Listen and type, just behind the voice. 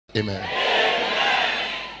Amen.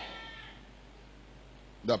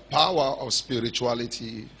 The power of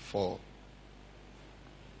spirituality for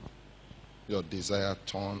your desire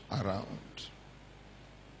turn around.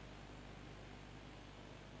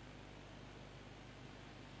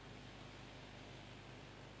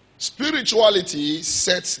 Spirituality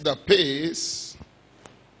sets the pace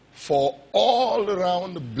for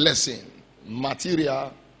all-round blessing,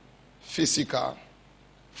 material, physical,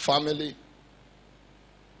 family,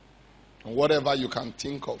 whatever you can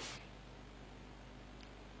think of.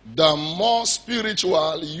 The more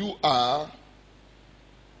spiritual you are,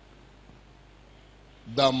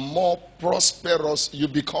 the more prosperous you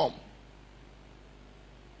become.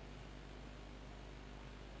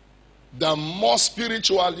 The more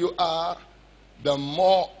spiritual you are, the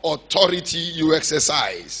more authority you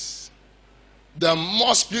exercise. The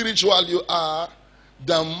more spiritual you are,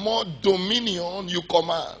 the more dominion you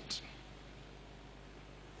command.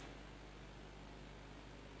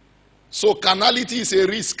 So carnality is a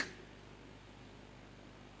risk.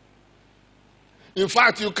 In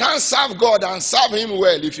fact, you can't serve God and serve him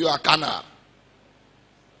well if you are carnal.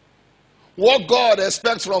 What God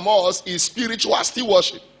expects from us is spiritual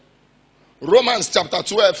stewardship. Romans chapter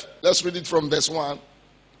 12, let's read it from verse 1.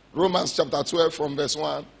 Romans chapter 12 from verse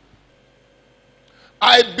 1.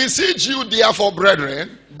 I beseech you, therefore,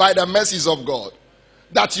 brethren, by the mercies of God,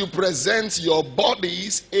 that you present your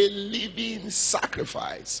bodies a living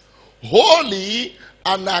sacrifice, holy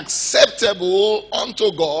and acceptable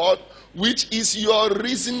unto God, which is your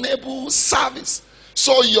reasonable service.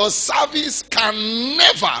 So your service can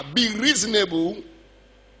never be reasonable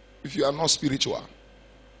if you are not spiritual.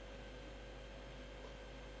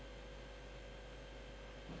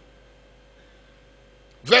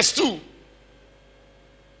 Verse 2.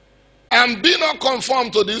 And be not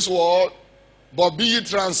conformed to this world, but be ye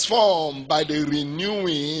transformed by the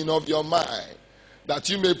renewing of your mind, that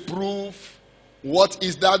you may prove what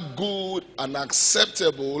is that good and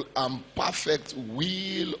acceptable and perfect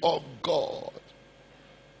will of God.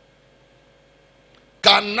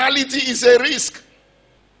 Carnality is a risk.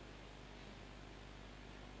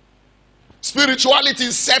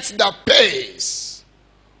 Spirituality sets the pace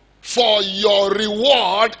for your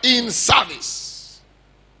reward in service.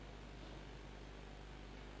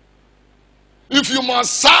 If you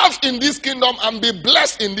must serve in this kingdom and be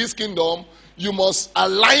blessed in this kingdom, you must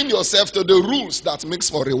align yourself to the rules that makes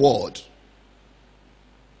for reward.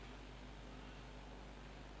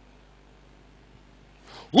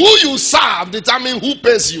 Who you serve determines who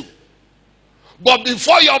pays you. But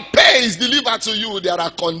before your pay is delivered to you, there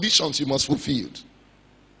are conditions you must fulfill.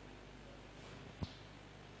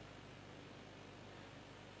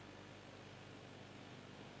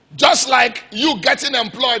 Just like you getting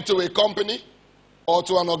employed to a company or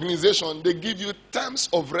to an organization, they give you terms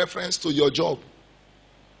of reference to your job.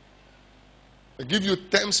 They give you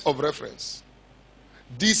terms of reference.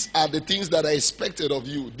 These are the things that are expected of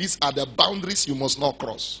you. These are the boundaries you must not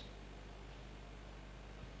cross.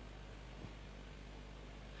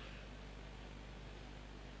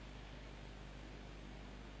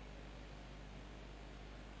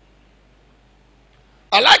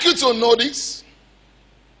 I'd like you to know this.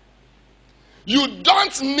 You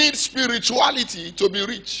don't need spirituality to be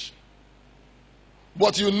rich,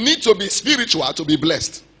 but you need to be spiritual to be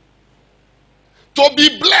blessed. To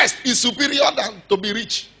be blessed is superior than to be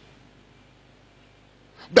rich,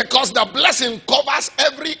 because the blessing covers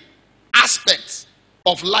every aspect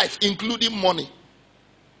of life, including money.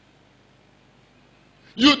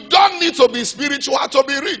 You don't need to be spiritual to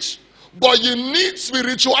be rich, but you need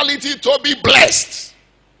spirituality to be blessed.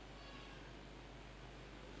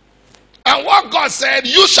 And what God said,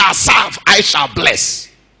 you shall serve, I shall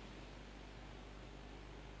bless.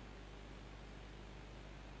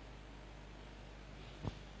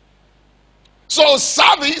 So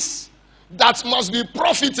service that must be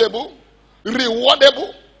profitable,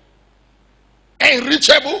 rewardable,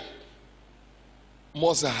 enrichable,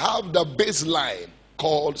 must have the baseline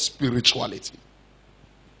called spirituality.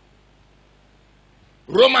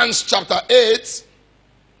 Romans chapter 8,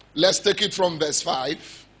 let's take it from verse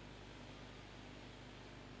 5.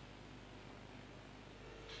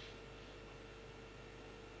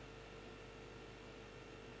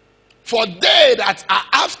 For they that are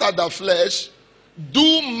after the flesh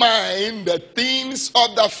do mind the things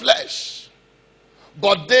of the flesh,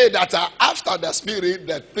 but they that are after the spirit,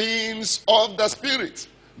 the things of the spirit.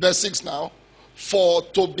 Verse 6 now. For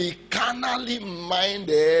to be carnally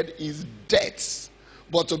minded is death,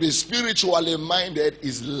 but to be spiritually minded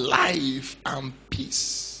is life and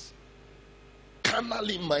peace.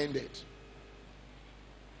 Carnally minded.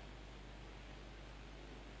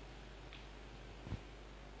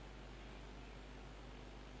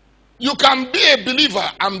 You can be a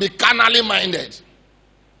believer and be carnally minded.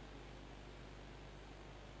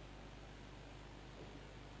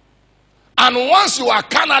 And once you are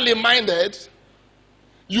carnally minded,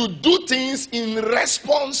 you do things in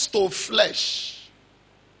response to flesh.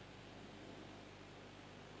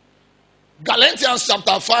 Galatians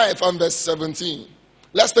chapter 5 and verse 17.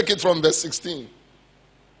 Let's take it from verse 16.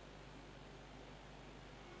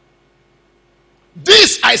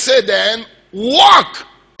 This I say then, walk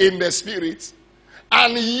in the Spirit,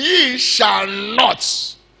 and ye shall not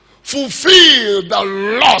fulfill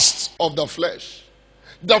the lust of the flesh.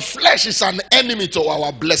 The flesh is an enemy to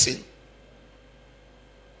our blessing.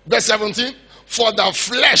 Verse 17, for the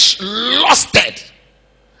flesh lusted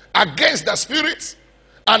against the Spirit,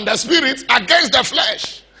 and the Spirit against the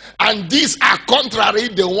flesh. And these are contrary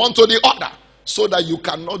the one to the other, so that you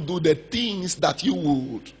cannot do the things that you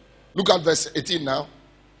would. Look at verse 18 now.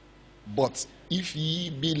 But if ye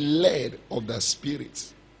be led of the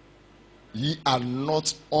Spirit, ye are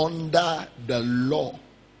not under the law.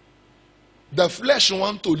 The flesh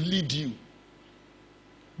want to lead you.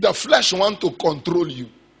 The flesh want to control you.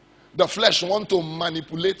 The flesh want to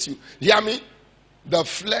manipulate you. Hear me? The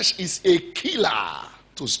flesh is a killer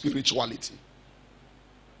to spirituality.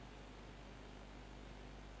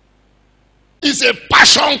 It's a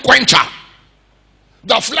passion quencher.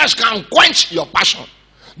 The flesh can quench your passion.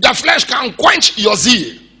 The flesh can quench your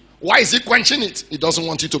zeal. Why is it quenching it? It doesn't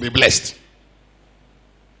want you to be blessed.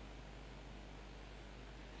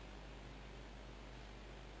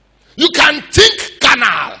 You can think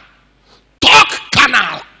carnal, talk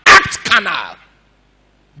carnal, act carnal.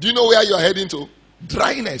 Do you know where you're heading to?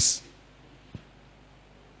 Dryness.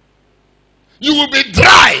 You will be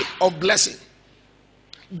dry of blessing,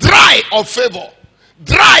 dry of favor,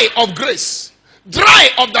 dry of grace, dry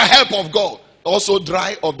of the help of God, also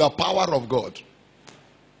dry of the power of God.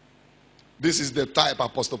 This is the type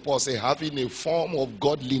Apostle Paul says, having a form of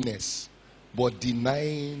godliness, but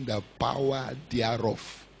denying the power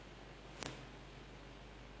thereof.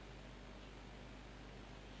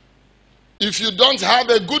 If you don't have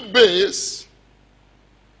a good base,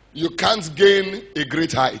 you can't gain a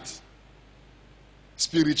great height.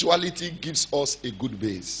 Spirituality gives us a good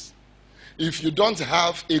base. If you don't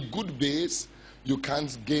have a good base, you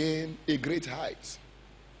can't gain a great height.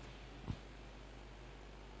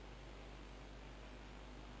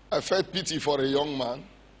 I felt pity for a young man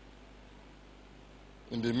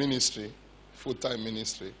in the ministry, full-time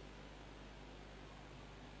ministry.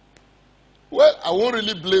 Well, I won't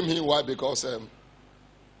really blame him. Why? Because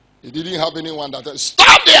he didn't have anyone that said,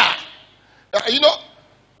 stop there!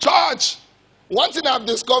 Church, one thing I've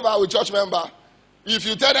discovered with church member, if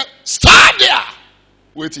you tell them, stop there!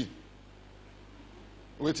 Waiting.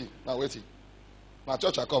 Now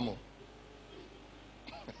church I come on.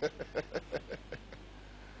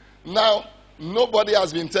 Now, nobody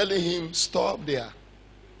has been telling him, stop there.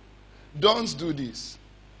 Don't do this.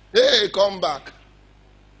 Hey, come back.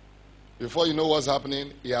 Before you know what's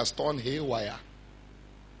happening, he has turned haywire.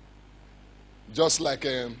 Just like,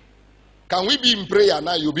 can we be in prayer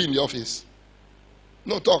now? You'll be in the office.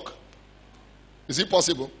 No talk. Is it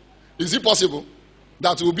possible? Is it possible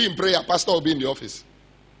that we'll be in prayer, pastor will be in the office?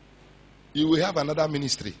 You will have another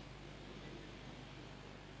ministry.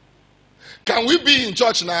 Can we be in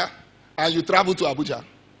church now and you travel to Abuja?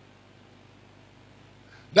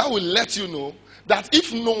 That will let you know that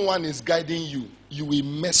if no one is guiding you, you will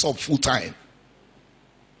mess up full time.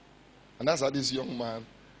 And that's how this young man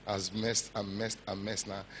has messed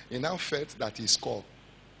now. He now felt that he's called.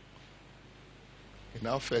 He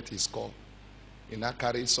now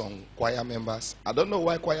carried some choir members. I don't know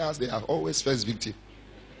why choirs, they are always first victim.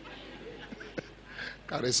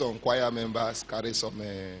 Carry some choir members, carry some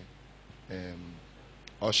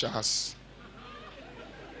ushers,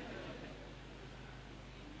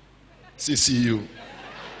 CCU,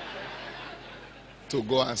 to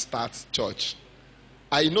go and start church.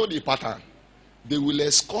 I know the pattern. They will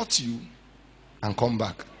escort you and come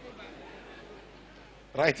back.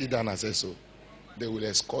 Write it down and say so. They will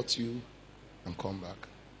escort you and come back.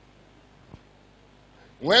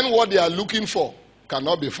 When what they are looking for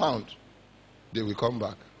cannot be found, they will come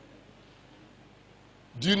back.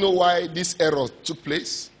 Do you know why this error took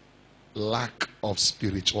place? Lack of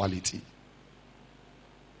spirituality.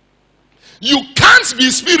 You can't be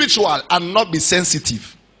spiritual and not be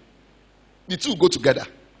sensitive. The two go together.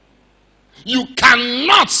 You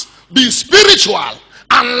cannot be spiritual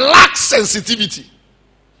and lack sensitivity.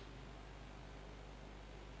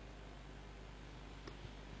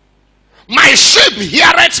 My sheep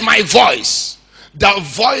heareth my voice. The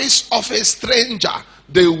voice of a stranger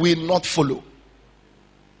they will not follow.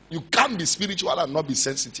 You can't be spiritual and not be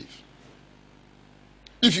sensitive.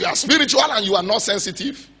 If you are spiritual and you are not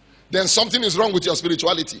sensitive, then something is wrong with your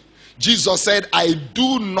spirituality. Jesus said, I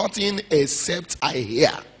do nothing except I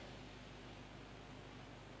hear.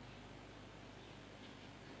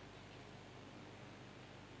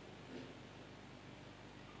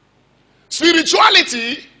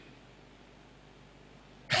 Spirituality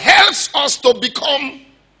helps us to become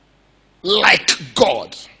like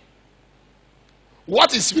God.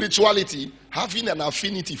 What is spirituality? Having an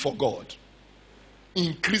affinity for God.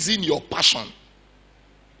 Increasing your passion.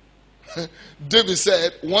 David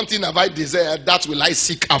said, one thing have I desired, that will I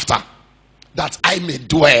seek after, that I may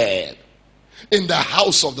dwell in the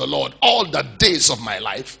house of the Lord all the days of my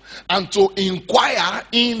life, and to inquire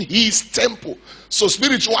in his temple. So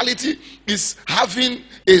spirituality is having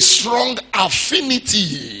a strong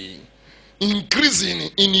affinity,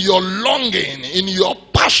 increasing in your longing, in your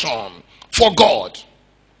passion for God.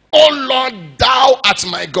 Oh Lord, thou art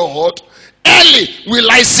my God, early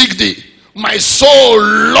will I seek thee. My soul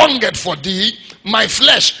longed for thee, my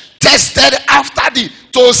flesh tested after thee,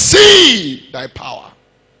 to see thy power.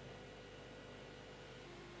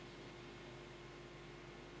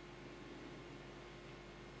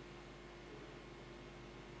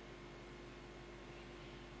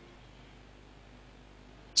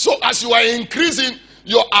 So as you are increasing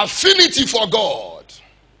your affinity for God,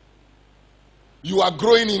 you are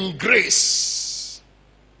growing in grace,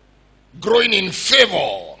 growing in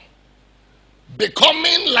favor,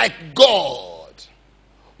 becoming like God,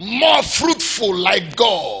 more fruitful like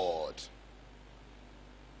God.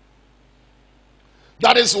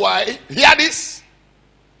 That is why, hear this,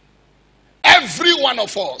 every one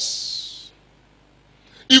of us,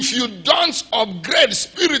 if you don't upgrade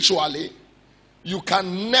spiritually, you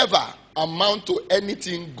can never amount to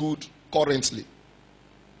anything good currently.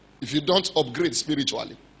 If you don't upgrade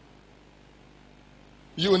spiritually,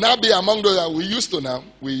 you will now be among those that we used to now.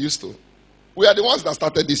 We are the ones that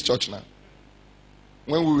started this church now.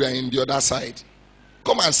 When we were in the other side.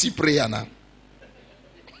 Come and see prayer now.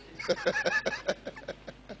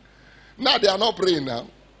 Now they are not praying now.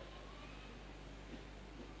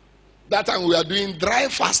 That time we are doing dry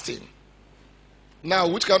fasting. Now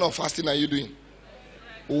which kind of fasting are you doing?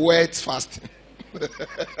 Wet fasting.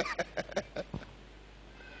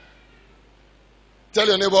 Tell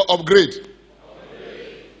your neighbor, upgrade.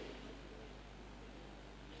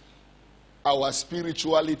 Our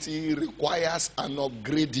spirituality requires an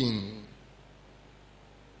upgrading.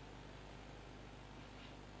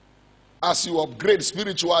 As you upgrade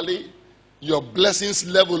spiritually, your blessings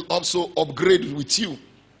level also upgrade with you.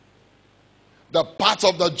 The path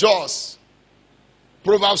of the just,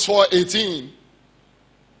 Proverbs 4:18,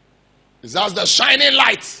 is as the shining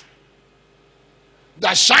light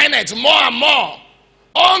that shineth more and more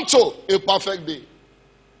unto a perfect day.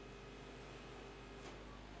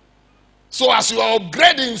 So as you are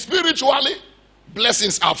upgrading spiritually,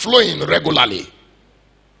 blessings are flowing regularly.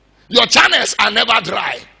 Your channels are never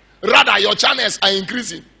dry. Rather, your channels are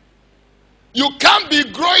increasing. You can't be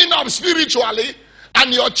growing up spiritually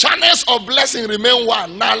and your channels of blessing remain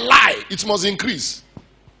one. Now lie. It must increase.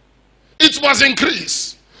 It must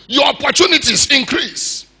increase. Your opportunities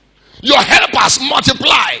increase. Your helpers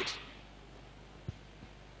multiplied.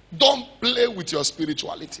 Don't play with your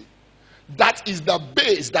spirituality. That is the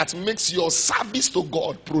base that makes your service to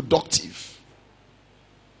God productive.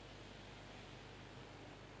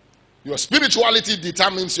 Your spirituality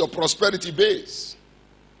determines your prosperity base.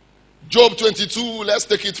 Job 22, let's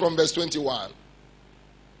take it from verse 21.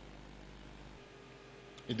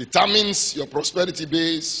 It determines your prosperity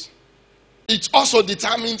base. It also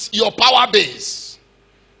determines your power base.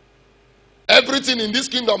 Everything in this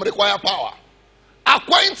kingdom requires power.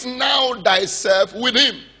 Acquaint now thyself with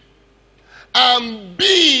him, and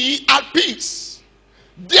be at peace.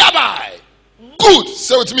 Thereby, good,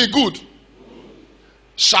 say with me, good,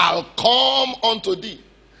 shall come unto thee.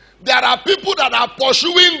 There are people that are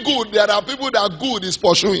pursuing good. There are people that good is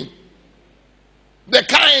pursuing. The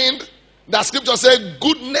kind that scripture says,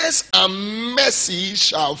 goodness and mercy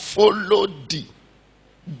shall follow thee.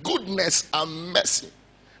 Goodness and mercy.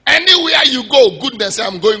 Anywhere you go, goodness say,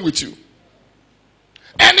 I'm going with you.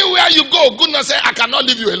 Anywhere you go, goodness say, I cannot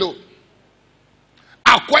leave you alone.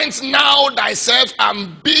 Acquaint now thyself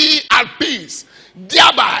and be at peace.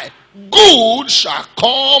 Thereby, good shall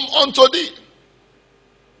come unto thee.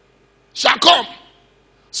 Shall come.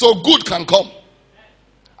 So good can come.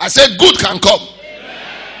 I said good can come.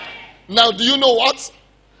 Amen. Now do you know what?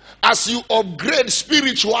 As you upgrade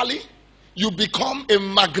spiritually, you become a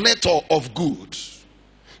magnetor of good.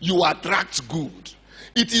 You attract good.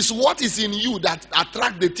 It is what is in you that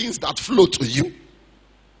attract the things that flow to you.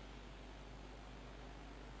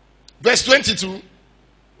 Verse 22.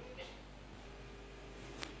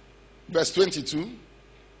 Verse 22.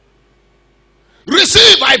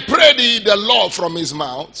 Receive, I pray thee, the law from his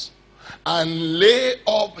mouth, and lay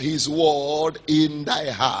up his word in thy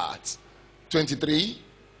heart. 23.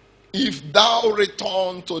 If thou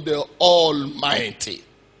return to the Almighty,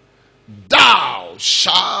 thou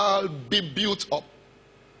shalt be built up.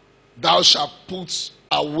 Thou shalt put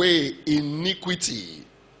away iniquity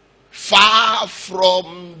far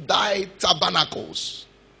from thy tabernacles.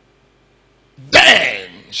 Then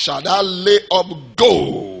shalt thou lay up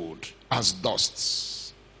gold as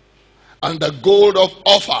dust, and the gold of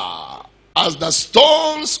Ophir as the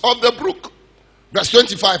stones of the brook. Verse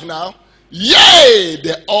 25 now. Yea,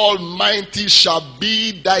 the Almighty shall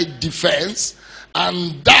be thy defense,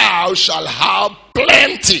 and thou shalt have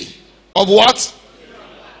plenty of what?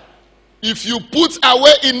 If you put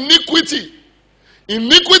away iniquity.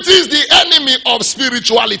 Iniquity is the enemy of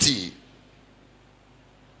spirituality.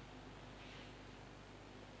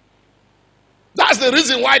 That's the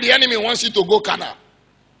reason why the enemy wants you to go carnal,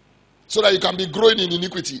 so that you can be growing in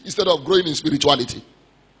iniquity instead of growing in spirituality.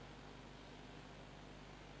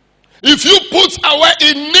 If you put away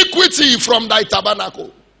iniquity from thy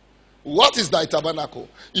tabernacle. What is thy tabernacle?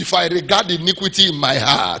 If I regard iniquity in my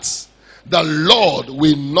heart, the Lord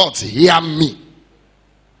will not hear me.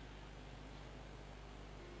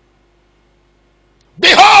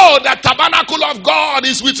 Behold, the tabernacle of God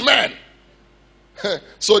is with men.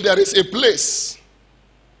 So there is a place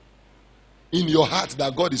in your heart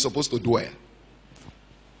that God is supposed to dwell.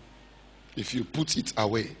 If you put it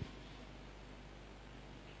away.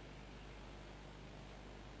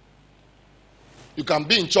 You can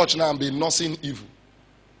be in church now and be nursing evil.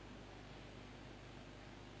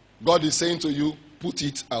 God is saying to you, put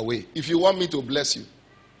it away. If you want me to bless you.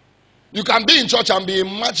 You can be in church and be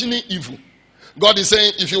imagining evil. God is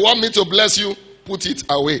saying, if you want me to bless you, put it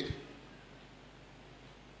away.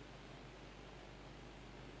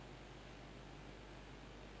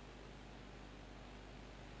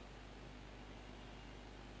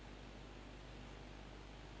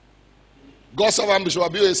 God's servant Bishop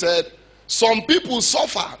Abiyo said, some people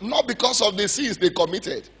suffer not because of the sins they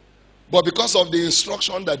committed, but because of the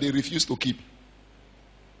instruction that they refuse to keep.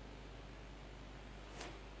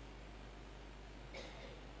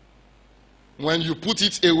 When you put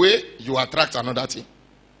it away, you attract another thing.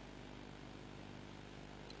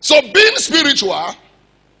 So being spiritual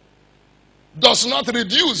does not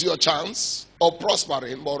reduce your chance of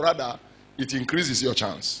prospering, but rather it increases your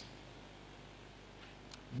chance.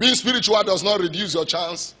 Being spiritual does not reduce your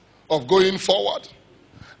chance of going forward.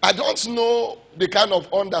 I don't know the kind of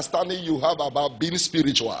understanding you have about being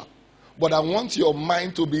spiritual, but I want your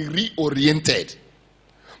mind to be reoriented.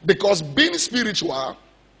 Because being spiritual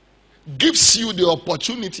gives you the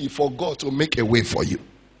opportunity for God to make a way for you.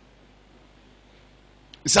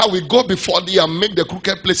 It's how we go before thee and make the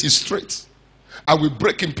crooked places straight. I will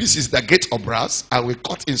break in pieces the gate of brass. I will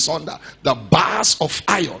cut in sunder the bars of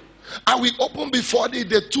iron. I will open before thee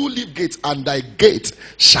the two-leaf gate, and thy gate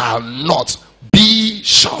shall not be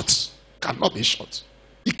shut. Cannot be shut.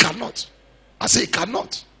 It cannot. I say it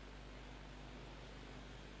cannot.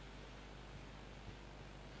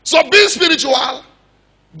 So being spiritual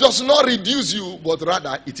does not reduce you, but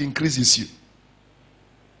rather it increases you.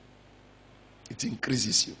 It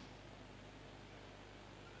increases you.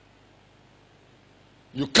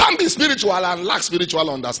 You can't be spiritual and lack spiritual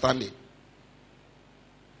understanding.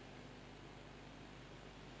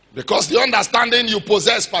 Because the understanding you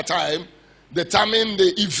possess per time determine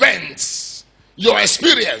the events, your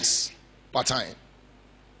experience per time.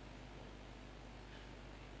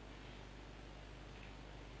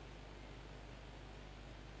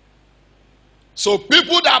 So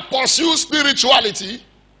people that pursue spirituality,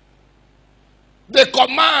 they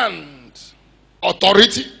command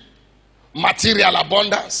authority, material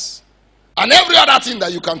abundance, and every other thing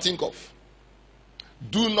that you can think of.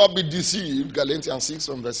 Do not be deceived, Galatians 6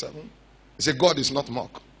 from verse 7. It says, God is not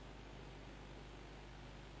mocked.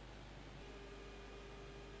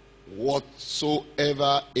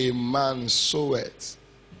 Whatsoever a man soweth,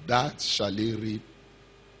 that shall he reap.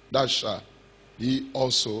 That shall he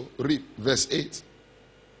also reap. Verse 8.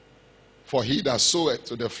 For he that soweth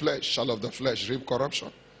to the flesh shall of the flesh reap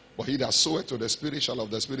corruption. But he that soweth to the spirit shall of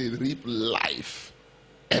the spirit reap life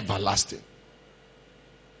everlasting.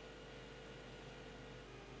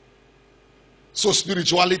 So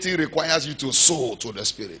spirituality requires you to sow to the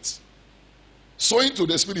spirit. Sowing to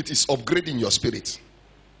the spirit is upgrading your spirit,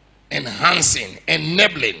 enhancing,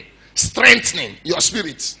 enabling, strengthening your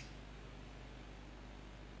spirit.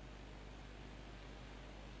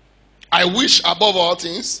 I wish above all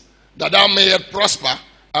things that thou mayest prosper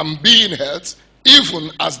and be in health,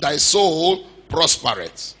 even as thy soul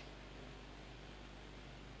prospereth.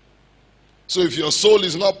 So if your soul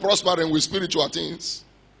is not prospering with spiritual things,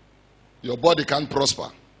 your body can't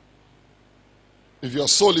prosper. If your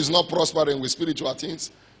soul is not prospering with spiritual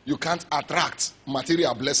things, you can't attract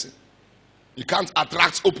material blessing. You can't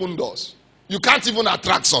attract open doors. You can't even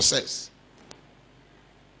attract success.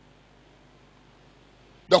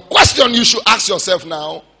 The question you should ask yourself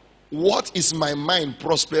now, what is my mind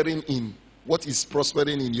prospering in? What is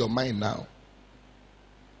prospering in your mind now?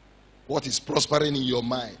 What is prospering in your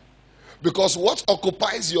mind? Because what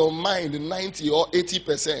occupies your mind 90 or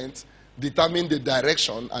 80% determine the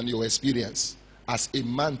direction and your experience. As a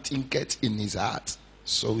man thinketh in his heart,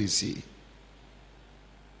 so is he.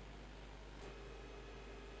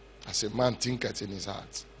 As a man thinketh in his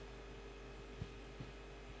heart.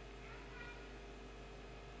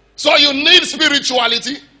 So you need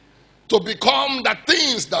spirituality to become the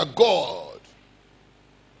things that God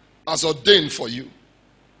has ordained for you.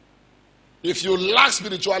 If you lack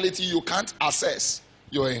spirituality, you can't access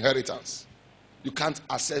your inheritance. You can't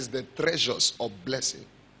access the treasures of blessing.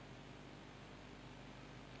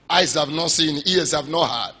 Eyes have not seen, ears have not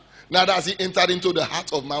heard. Neither has he entered into the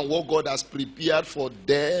heart of man what God has prepared for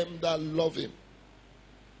them that love him.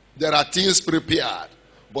 There are things prepared,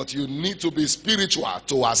 but you need to be spiritual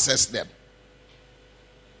to access them.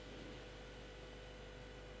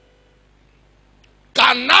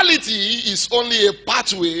 Carnality is only a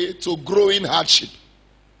pathway to growing hardship.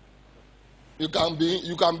 You can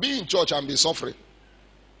be in church and be suffering.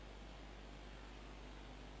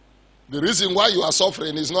 The reason why you are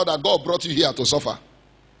suffering is not that God brought you here to suffer.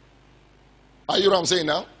 Are you know what I'm saying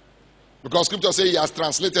now? Because scripture says he has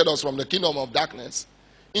translated us from the kingdom of darkness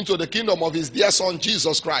into the kingdom of his dear son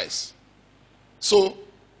Jesus Christ. So,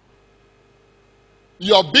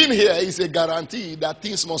 your being here is a guarantee that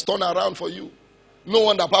things must turn around for you. No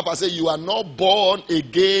wonder Papa said you are not born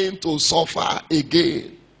again to suffer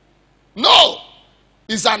again. No!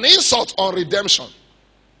 It's an insult on redemption.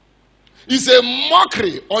 It's a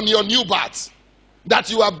mockery on your new birth.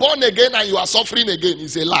 That you are born again and you are suffering again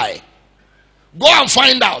is a lie. Go and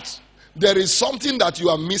find out. There is something that you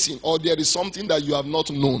are missing, or there is something that you have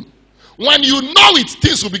not known. When you know it,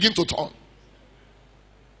 things will begin to turn.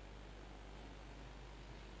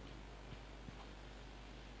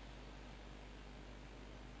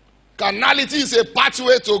 Carnality is a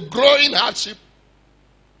pathway to growing hardship,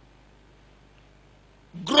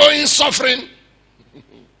 growing suffering,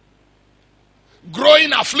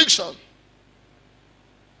 growing affliction.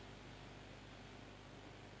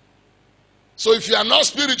 So if you are not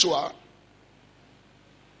spiritual,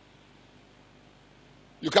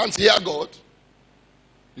 you can't hear God.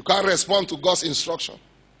 You can't respond to God's instruction.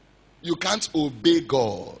 You can't obey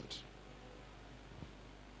God.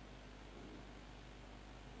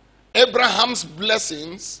 Abraham's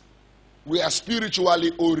blessings were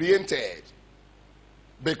spiritually oriented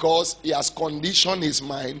because he has conditioned his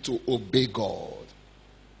mind to obey God.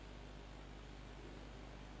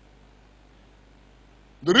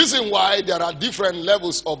 The reason why there are different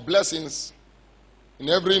levels of blessings in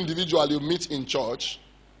every individual you meet in church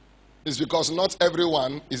is because not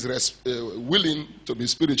everyone is willing to be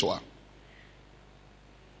spiritual.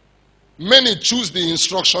 Many choose the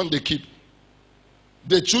instruction they keep.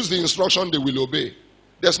 They choose the instruction they will obey.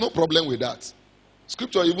 There's no problem with that.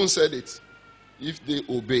 Scripture even said it. If they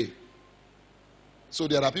obey. So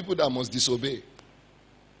there are people that must disobey.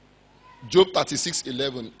 Job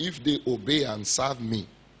 36:11. If they obey and serve me,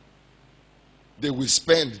 they will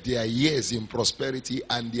spend their years in prosperity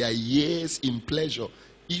and their years in pleasure.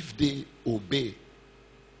 If they obey.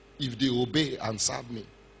 If they obey and serve me.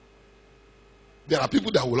 There are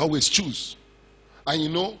people that will always choose. And you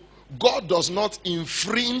know, God does not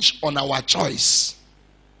infringe on our choice.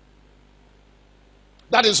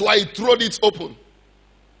 That is why he threw it open.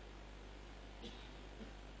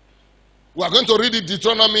 We are going to read it,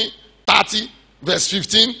 Deuteronomy 30, verse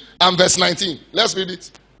 15 and verse 19. Let's read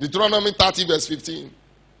it. Deuteronomy 30, verse 15.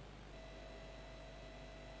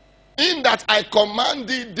 In that I command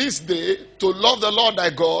thee this day to love the Lord thy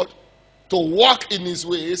God, to walk in his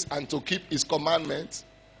ways and to keep his commandments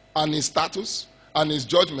and his statutes and his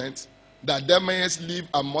judgments, that thou mayest live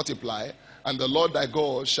and multiply, and the Lord thy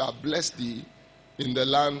God shall bless thee in the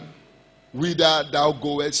land whither thou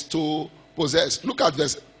goest to possess. Look at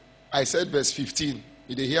verse, I said verse 15.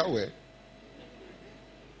 Did you hear where?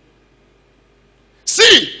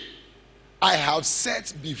 See, I have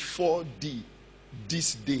set before thee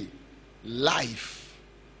this day life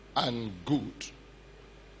and good,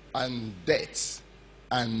 and death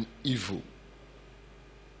and evil.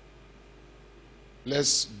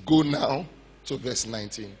 Let's go now to verse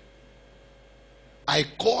 19. I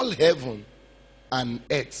call heaven and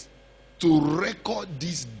earth to record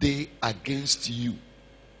this day against you,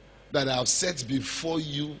 that I have set before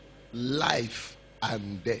you life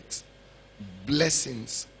and death,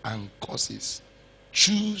 blessings and curses.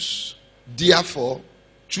 Choose, therefore,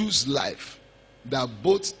 choose life, that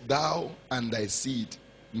both thou and thy seed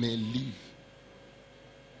may live.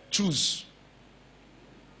 Choose.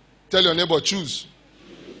 Tell your neighbor, choose.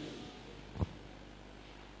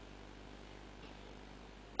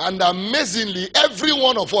 And amazingly, every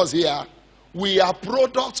one of us here, we are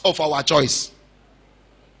products of our choice.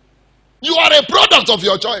 You are a product of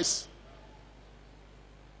your choice.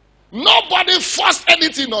 Nobody forced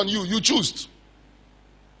anything on you. You choose.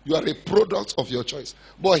 You are a product of your choice.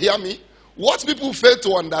 But hear me, what people fail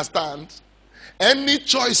to understand, any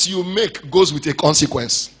choice you make goes with a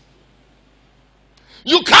consequence.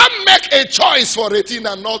 You can't make a choice for a thing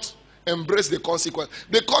and not embrace the consequence.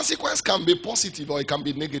 The consequence can be positive or it can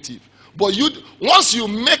be negative. But once you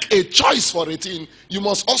make a choice for a thing, you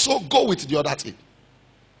must also go with the other thing.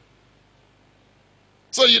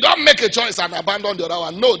 So you don't make a choice and abandon the other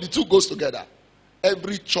one. No, the two goes together.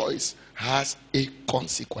 Every choice has a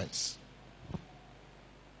consequence.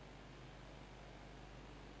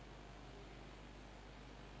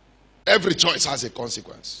 Every choice has a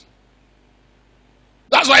consequence.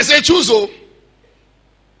 That's why I say choose, oh.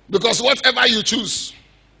 Because whatever you choose.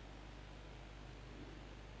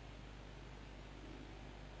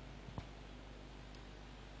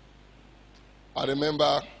 I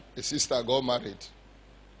remember a sister got married.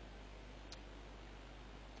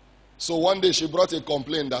 So one day she brought a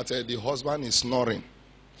complaint that the husband is snoring.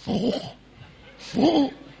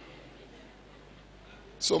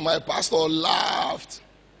 So my pastor laughed.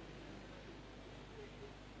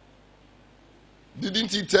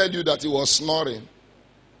 Didn't he tell you that he was snoring?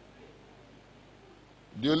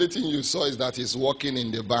 The only thing you saw is that he's working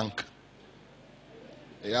in the bank.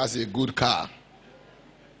 He has a good car.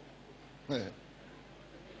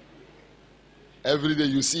 Every day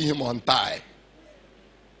you see him on tie.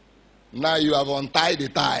 Now you have untied the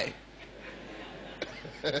tie.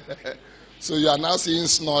 So you are now seeing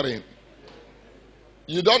snoring.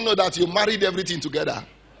 You don't know that you married everything together.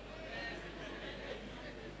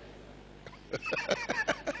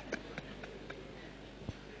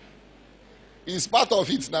 It's part of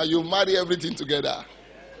it now. You marry everything together.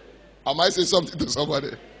 Am I saying something to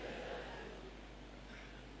somebody?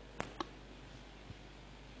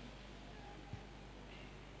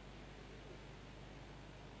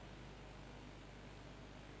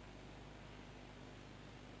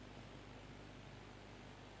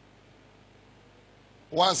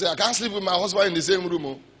 One say, I can't sleep with my husband in the same room.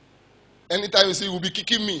 Oh. Anytime you see, he will be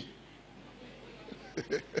kicking me.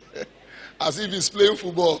 As if he's playing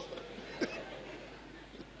football.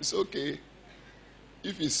 It's okay.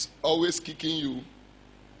 If he's always kicking you,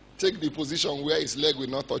 take the position where his leg will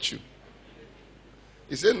not touch you.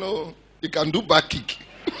 He said, no, he can do back kick.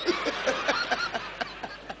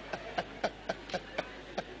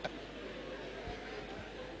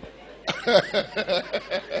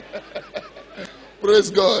 Praise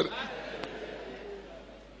God.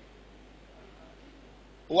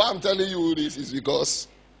 Why I'm telling you this is because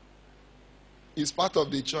it's part of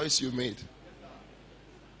the choice you made.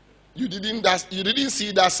 You didn't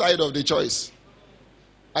see that side of the choice.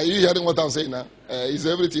 Are you hearing what I'm saying now? It's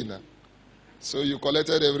everything now. So you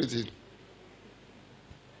collected everything.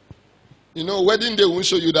 You know, wedding day won't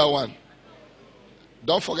show you that one.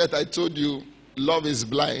 Don't forget I told you love is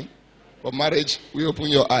blind, but marriage will open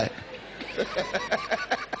your eye.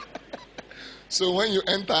 So when you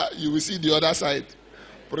enter, you will see the other side.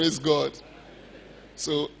 Praise God.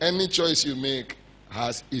 So any choice you make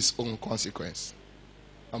has its own consequence.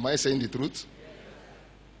 Am I saying the truth?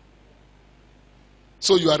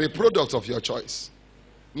 So you are a product of your choice.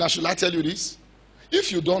 Now, should I tell you this?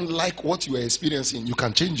 If you don't like what you are experiencing, you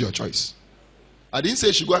can change your choice. I didn't say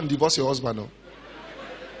you should go and divorce your husband. No.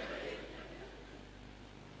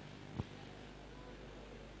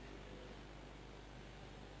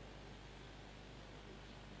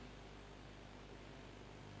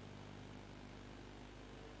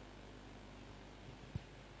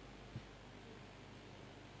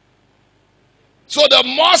 So the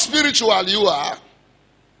more spiritual you are,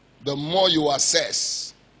 the more you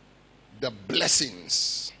assess the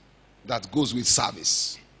blessings that goes with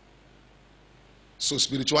service. So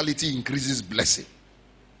spirituality increases blessing.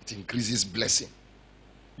 It increases blessing.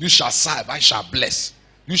 You shall serve, I shall bless.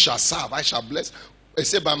 You shall serve, I shall bless. I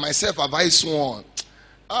say, by myself have I sworn.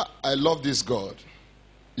 I love this God.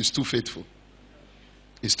 He's too faithful.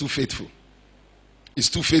 He's too faithful. He's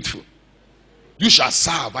too faithful. You shall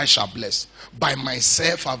serve, I shall bless. By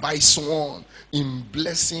myself have I sworn. In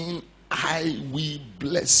blessing, I will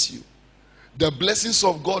bless you. The blessings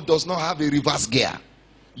of God does not have a reverse gear.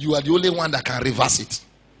 You are the only one that can reverse it.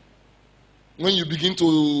 When you begin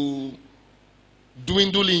to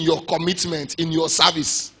dwindle in your commitment, in your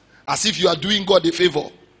service, as if you are doing God a favor,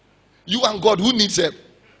 you and God, who needs help?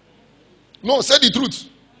 No, say the truth.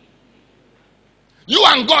 You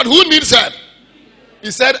and God, who needs help?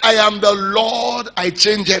 He said, I am the Lord, I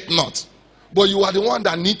change it not. But you are the one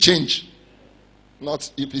that need change, not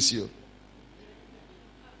EPCO.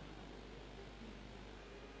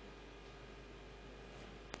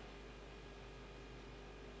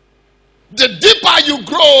 The deeper you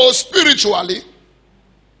grow spiritually,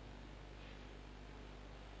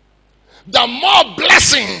 the more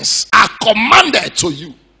blessings are commanded to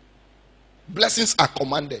you. Blessings are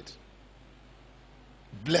commanded.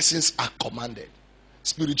 Blessings are commanded.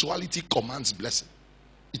 Spirituality commands blessing.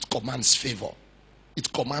 It commands favor.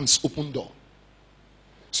 It commands open door.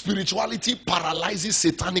 Spirituality paralyzes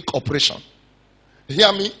satanic operation.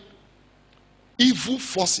 Hear me? Evil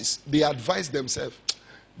forces, they advise themselves,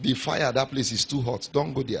 the fire at that place is too hot.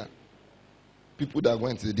 Don't go there. People that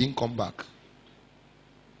went, they didn't come back.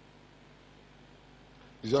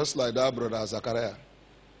 It's just like that brother Zachariah.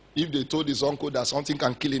 If they told his uncle that something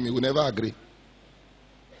can kill him, he would never agree.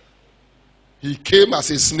 He came as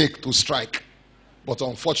a snake to strike. But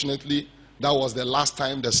unfortunately, that was the last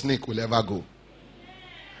time the snake will ever go.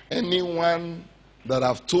 Anyone that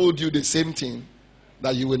have told you the same thing,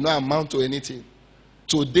 that you will not amount to anything,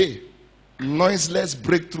 today, noiseless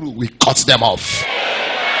breakthrough, we cut them off.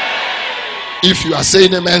 If you are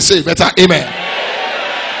saying amen, say better amen.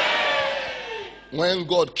 When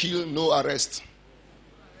God killed, no arrest.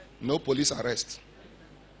 No police arrest.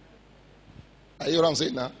 Are you what I'm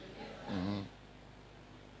saying now? Mm-hmm.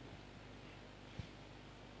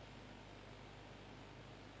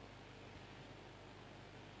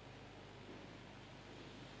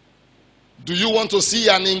 Do you want to see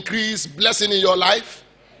an increased blessing in your life?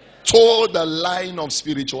 Toe the line of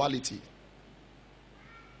spirituality.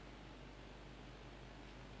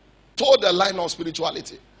 Toe the line of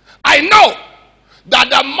spirituality. I know that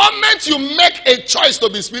the moment you make a choice to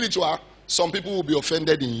be spiritual, some people will be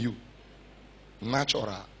offended in you.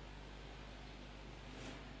 Natural.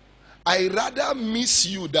 I rather miss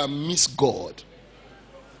you than miss God.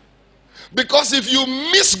 Because if you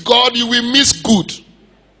miss God, you will miss good.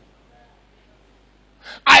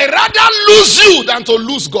 I rather lose you than to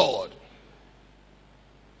lose God.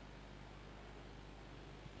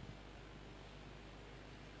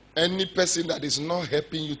 Any person that is not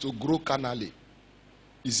helping you to grow carnally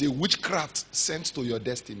is a witchcraft sent to your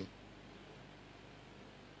destiny.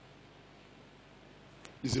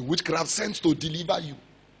 It's a witchcraft sent to deliver you.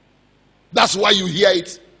 That's why you hear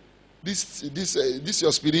it. This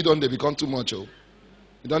your spirit don't they become too much. Oh.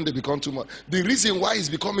 It don't they become too much. The reason why it's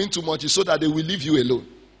becoming too much is so that they will leave you alone.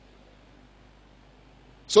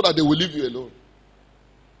 So that they will leave you alone.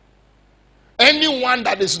 Anyone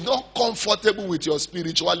that is not comfortable with your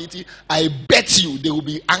spirituality, I bet you they will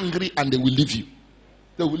be angry and they will leave you.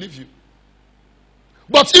 They will leave you.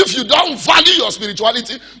 But if you don't value your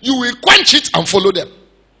spirituality, you will quench it and follow them.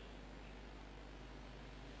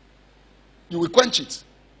 You will quench it.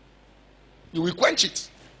 You will quench it.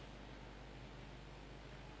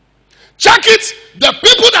 Check it. The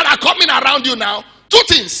people that are coming around you now, two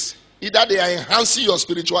things. Either they are enhancing your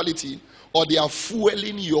spirituality or they are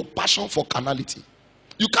fueling your passion for carnality.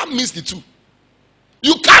 You can't miss the two.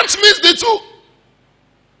 You can't miss the two.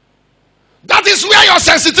 That is where your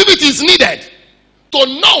sensitivity is needed. To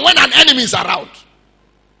know when an enemy is around.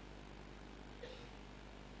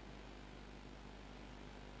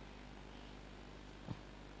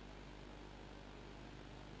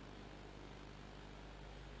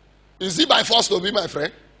 Is he by force to be my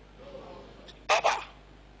friend? Abba.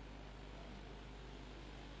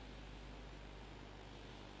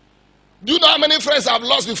 Do you know how many friends I've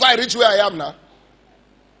lost before I reach where I am now?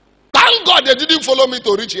 Thank God they didn't follow me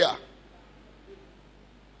to reach here.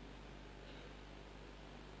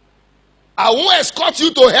 I won't escort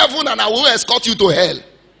you to heaven and I won't escort you to hell.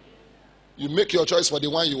 You make your choice for the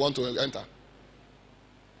one you want to enter.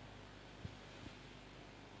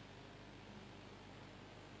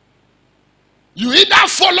 You either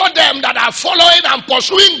follow them that are following and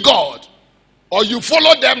pursuing God, or you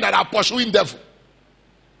follow them that are pursuing devil.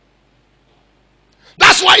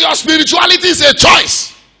 That's why your spirituality is a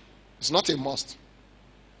choice. It's not a must.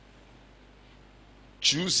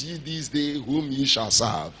 Choose ye this day whom ye shall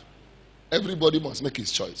serve. Everybody must make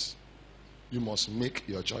his choice. You must make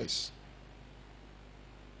your choice.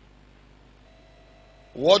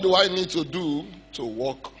 What do I need to do to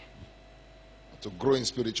walk, to grow in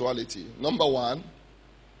spirituality? Number one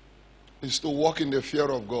is to walk in the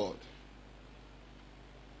fear of God.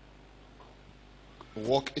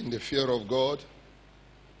 Walk in the fear of God.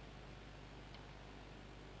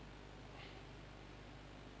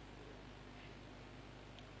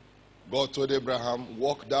 God told Abraham,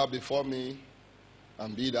 walk thou before me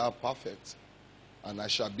and be thou perfect, and I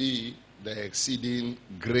shall be the exceeding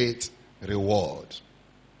great reward.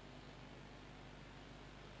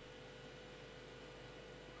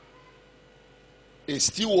 A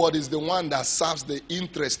steward is the one that serves the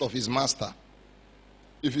interest of his master.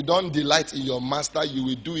 If you don't delight in your master, you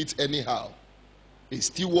will do it anyhow. A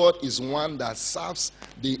steward is one that serves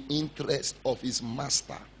the interest of his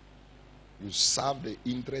master. You serve the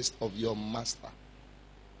interest of your master.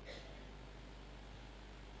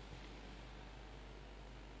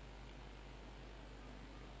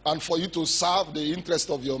 And for you to serve the interest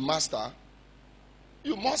of your master,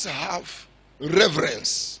 you must have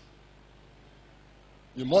reverence.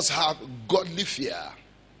 You must have godly fear.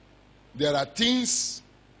 There are things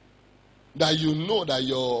that you know that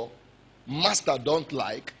your master don't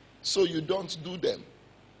like, so you don't do them.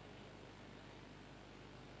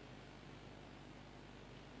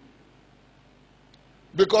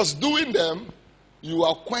 Because doing them, you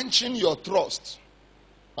are quenching your trust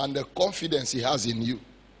and the confidence he has in you.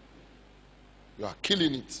 You are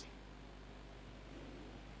killing it.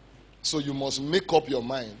 So you must make up your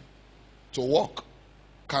mind to walk.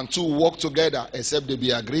 Can two walk together except they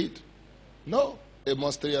be agreed? No.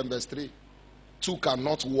 Amos 3 and verse 3. Two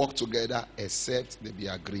cannot walk together except they be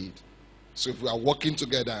agreed. So if we are walking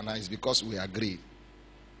together now, it's because we agree.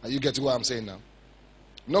 Are you getting what I'm saying now?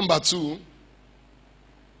 Number two,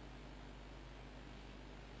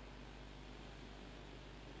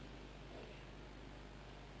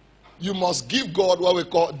 you must give God what we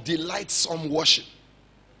call delightsome worship.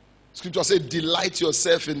 Scripture says, delight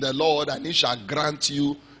yourself in the Lord and he shall grant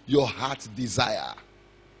you your heart's desire.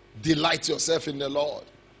 Delight yourself in the Lord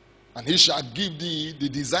and he shall give thee the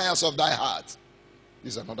desires of thy heart.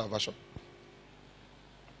 This is another version.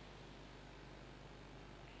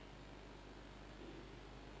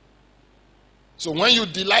 So when you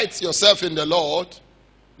delight yourself in the Lord,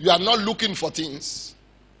 you are not looking for things.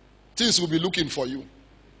 Things will be looking for you.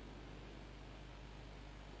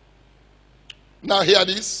 Now hear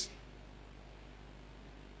this.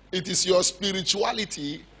 It is your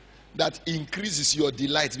spirituality that increases your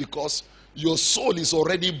delight because your soul is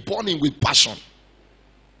already burning with passion.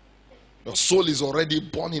 Your soul is already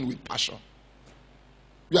burning with passion.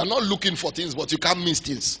 You are not looking for things, but you can't miss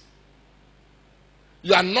things.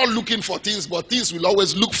 You are not looking for things, but things will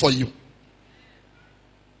always look for you.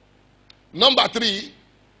 Number three,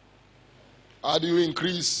 how do you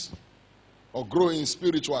increase or grow in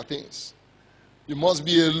spiritual things? You must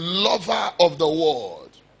be a lover of the word,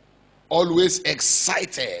 always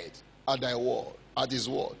excited at thy word, at his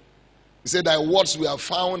word. He said, thy words were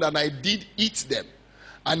found and I did eat them,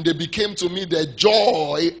 and they became to me the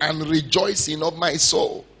joy and rejoicing of my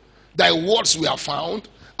soul. Thy words were found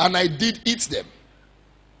and I did eat them.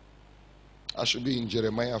 I should be in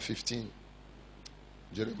Jeremiah 15.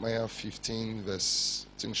 Jeremiah 15 verse,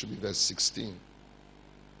 I think it should be verse 16.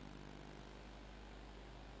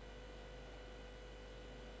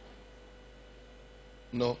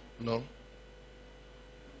 No.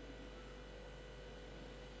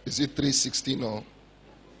 Is it 3:16 or?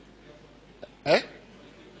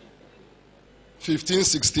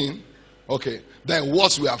 15:16. Okay. Thy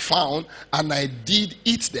words were found, and I did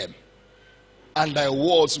eat them. And thy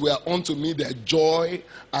words were unto me the joy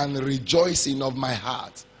and rejoicing of my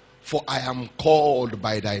heart. For I am called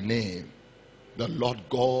by thy name, the Lord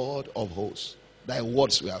God of hosts. Thy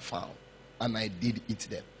words were found, and I did eat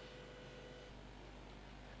them.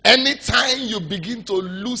 Anytime you begin to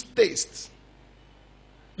lose taste,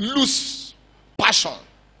 lose passion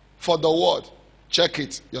for the word, check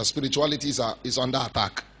it. Your spirituality is under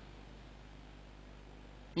attack.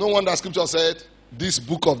 No wonder scripture said, this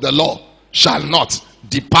book of the law shall not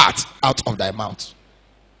depart out of thy mouth.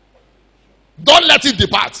 Don't let it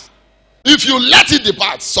depart. If you let it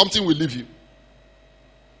depart, something will leave you.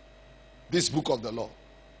 This book of the law.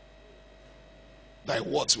 Thy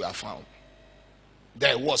words were found.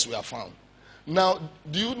 Thy words were found. Now,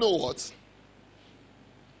 do you know what?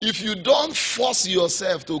 If you don't force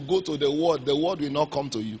yourself to go to the word will not come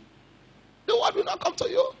to you. The word will not come to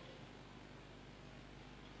you.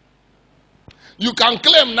 You can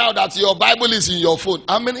claim now that your Bible is in your phone.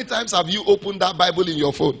 How many times have you opened that Bible in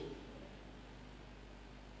your phone?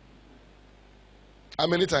 How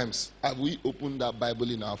many times have we opened that Bible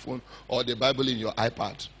in our phone or the Bible in your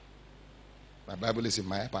iPad? My Bible is in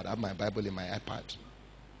my iPad. I have my Bible in my iPad.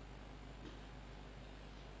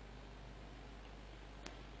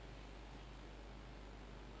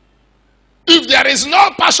 If there is no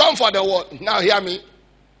passion for the word, now hear me.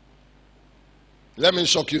 Let me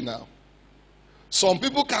shock you now. Some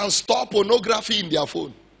people can store pornography in their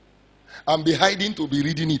phone and be hiding to be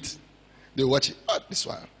reading it. They watch it. Oh, this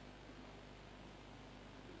one.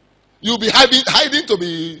 You'll be hiding to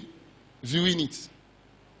be viewing it.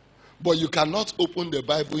 But you cannot open the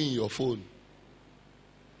Bible in your phone.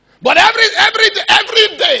 But every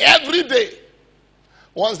day,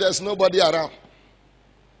 once there's nobody around,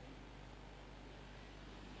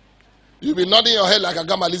 you'll be nodding your head like a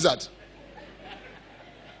gamma lizard.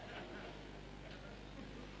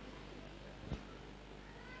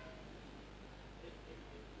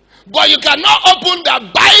 But you cannot open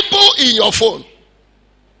the Bible in your phone.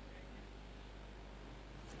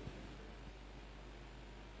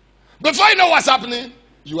 Before you know what's happening,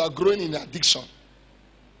 you are growing in addiction.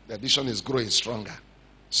 The addiction is growing stronger,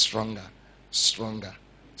 stronger, stronger,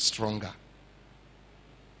 stronger.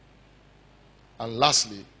 And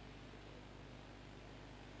lastly,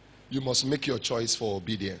 you must make your choice for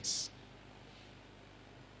obedience.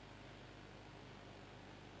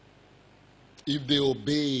 If they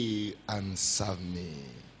obey and serve me,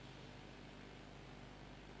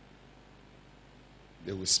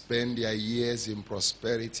 they will spend their years in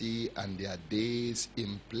prosperity and their days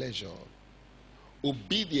in pleasure.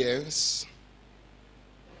 Obedience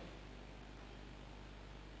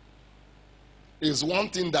is one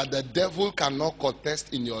thing that the devil cannot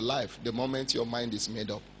contest in your life the moment your mind is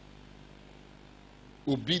made up.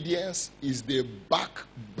 Obedience is the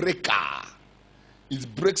backbreaker.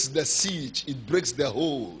 It breaks the siege. It breaks the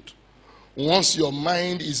hold. Once your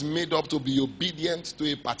mind is made up to be obedient to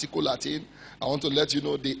a particular thing, I want to let you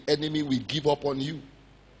know the enemy will give up on you.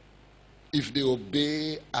 If they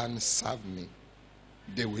obey and serve me,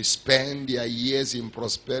 they will spend their years in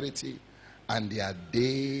prosperity and their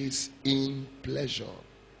days in pleasure.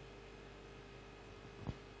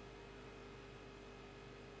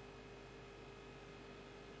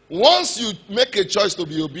 Once you make a choice to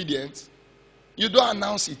be obedient, you don't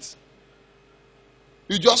announce it.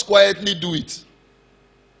 You just quietly do it.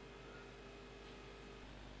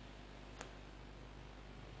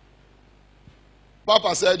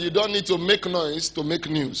 Papa said you don't need to make noise to make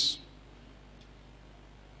news.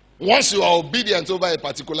 Once you are obedient over a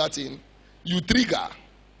particular thing, you trigger.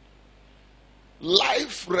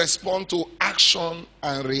 Life responds to action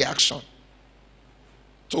and reaction.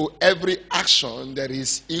 To every action, there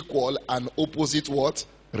is equal and opposite what?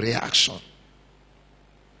 Reaction.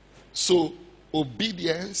 So,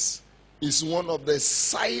 obedience is one of the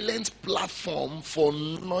silent platforms for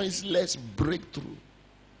noiseless breakthrough.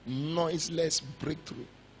 Noiseless breakthrough.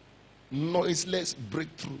 Noiseless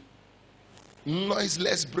breakthrough.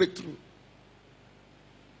 Noiseless breakthrough.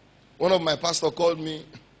 One of my pastors called me.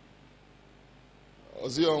 I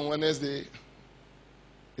was here on Wednesday.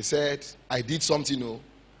 He said, I did something,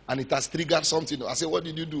 and it has triggered something. I said, what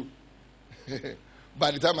did you do?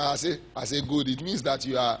 By the time I say good, it means that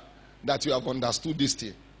you have understood this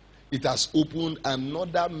thing. It has opened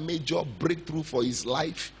another major breakthrough for his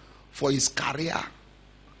life, for his career,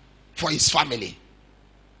 for his family.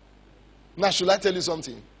 Now, should I tell you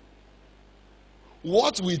something?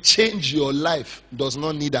 What will change your life does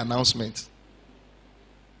not need announcement.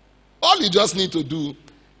 All you just need to do,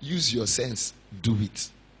 use your sense, do it.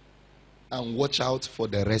 And watch out for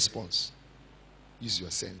the response. Use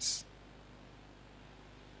your sense.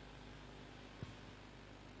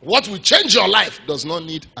 What will change your life does not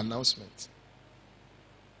need announcement.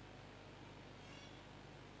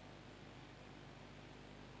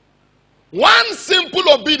 One simple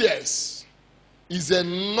obedience is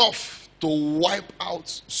enough to wipe out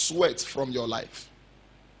sweat from your life.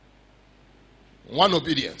 One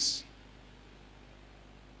obedience.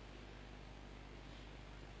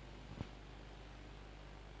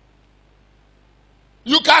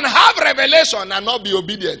 You can have revelation and not be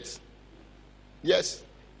obedient. Yes.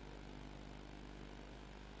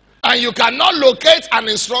 And you cannot locate an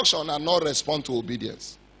instruction and not respond to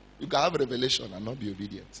obedience. You can have revelation and not be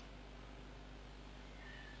obedient.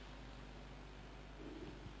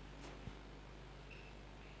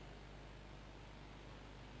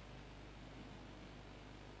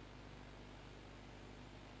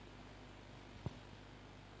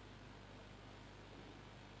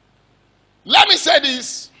 Let me say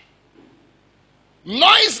this.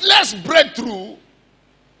 Noiseless breakthrough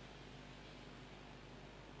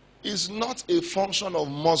is not a function of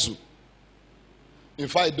muscle. In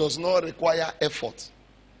fact, it does not require effort.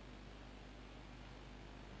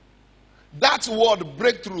 That word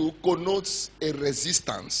breakthrough connotes a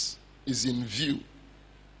resistance is in view.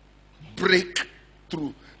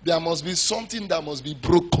 Breakthrough. There must be something that must be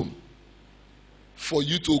broken for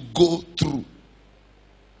you to go through.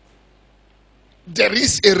 There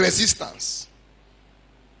is a resistance.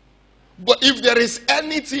 But if there is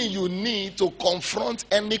anything you need to confront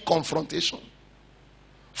any confrontation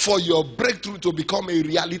for your breakthrough to become a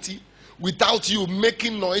reality without you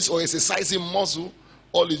making noise or exercising muscle,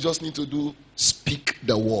 all you just need to do, speak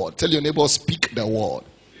the word. Tell your neighbor, speak the word.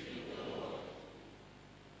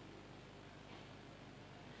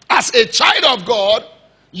 As a child of God,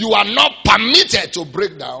 you are not permitted to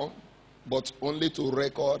break down, but only to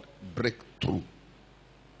record breakthrough.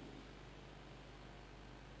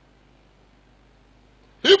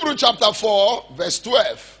 Hebrews chapter 4, verse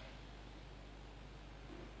 12.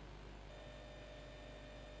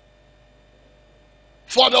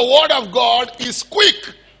 For the word of God is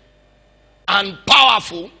quick and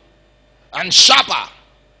powerful and sharper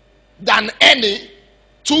than any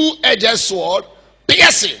two-edged sword,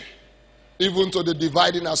 piercing even to the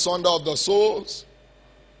dividing asunder of the souls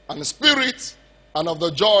and spirit and of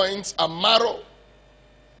the joints and marrow,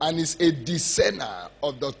 and is a discerner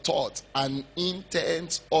of the thoughts and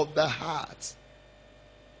intents of the heart.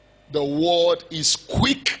 The word is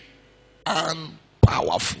quick and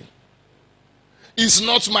powerful. Is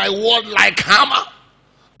not my word like hammer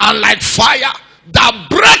and like fire that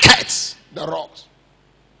breaketh the rocks?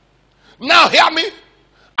 Now hear me.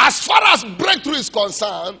 As far as breakthrough is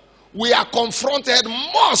concerned, we are confronted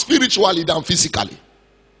more spiritually than physically.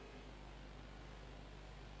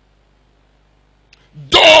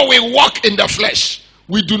 Though we walk in the flesh,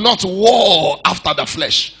 we do not war after the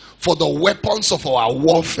flesh. For the weapons of our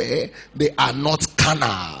warfare, they are not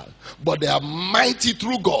carnal, but they are mighty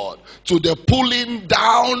through God to the pulling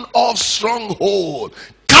down of stronghold,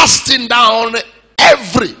 casting down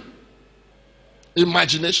every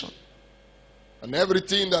imagination and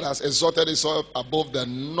everything that has exalted itself above the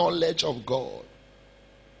knowledge of God.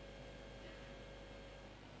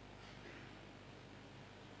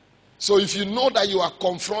 So if you know that you are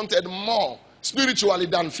confronted more spiritually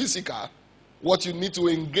than physical, what you need to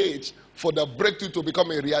engage for the breakthrough to become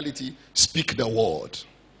a reality, speak the word.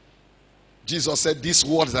 Jesus said, these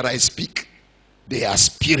words that I speak, they are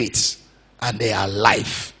spirits and they are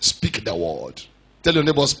life. Speak the word. Tell your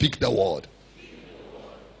neighbor, speak the word.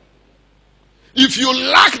 If you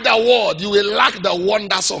lack the word, you will lack the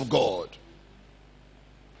wonders of God.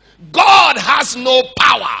 God has no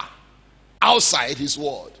power outside his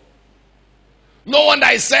word. No wonder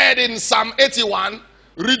I said in Psalm 81,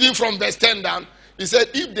 reading from verse 10 down, he said,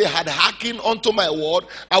 if they had hearkened unto my word,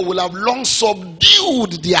 I would have long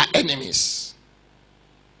subdued their enemies.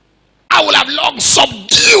 I would have long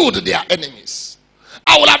subdued their enemies.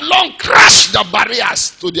 I would have long crushed the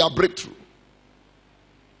barriers to their breakthrough.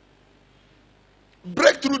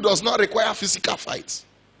 Breakthrough does not require physical fights.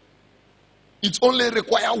 It only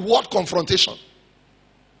requires word confrontation.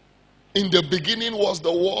 In the beginning was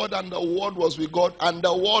the word, and the word was with God, and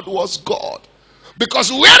the word was God.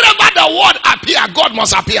 Because wherever the word appears, God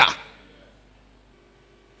must appear.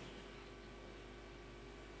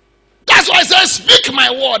 That's why I say, speak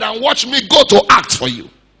my word and watch me go to act for you.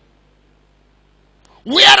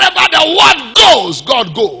 Wherever the word goes,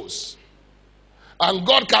 God goes. And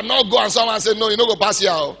God cannot go and someone say, no, you don't go pass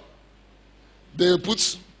here. They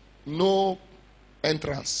put no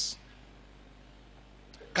entrance.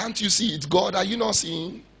 Can't you see it, God? Are you not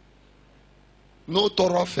seeing? No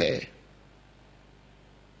thoroughfare.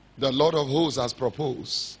 The Lord of hosts has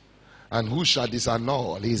proposed. And who shall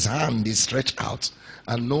disannul? His hand is stretched out,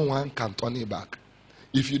 and no one can turn it back.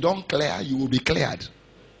 If you don't clear, you will be cleared.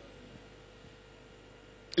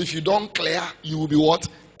 If you don't clear, you will be what?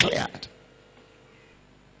 Cleared.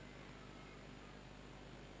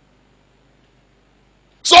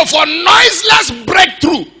 So for noiseless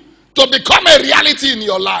breakthrough to become a reality in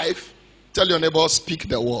your life, tell your neighbor, speak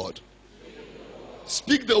the word.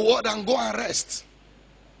 Speak the word and go and rest.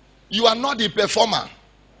 You are not the performer.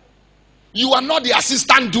 You are not the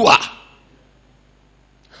assistant doer.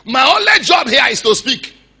 My only job here is to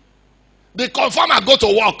speak. The confirmer go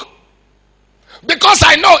to work. Because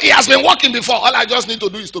I know he has been working before. All I just need to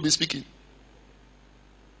do is to be speaking.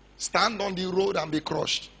 Stand on the road and be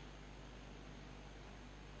crushed.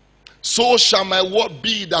 So shall my word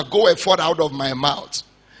be that goeth forth out of my mouth.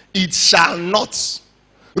 It shall not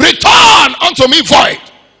return unto me void,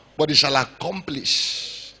 but it shall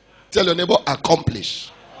accomplish. Tell your neighbor,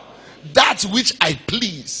 accomplish that which I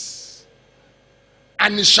please,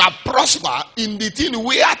 and it shall prosper in the thing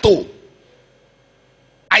whereto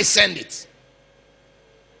I send it.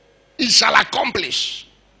 It shall accomplish.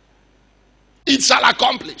 It shall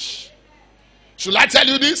accomplish. Should I tell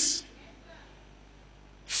you this?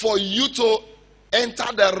 For you to enter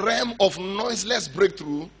the realm of noiseless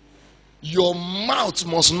breakthrough, your mouth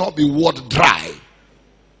must not be word dry.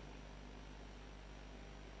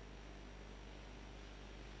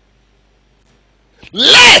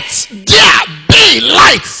 Let there be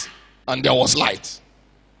light, and there was light.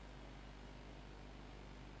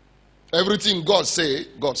 Everything God said,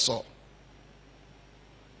 God saw.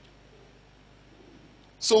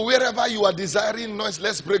 So wherever you are desiring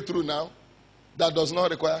noiseless breakthrough now, that does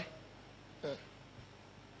not require,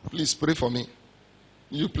 please pray for me.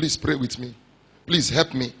 You please pray with me. Please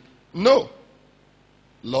help me. No.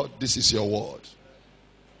 Lord, this is your word.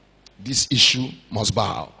 This issue must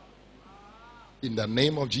bow. In the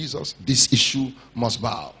name of Jesus, this issue must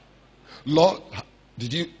bow. Lord,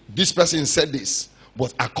 this person said this,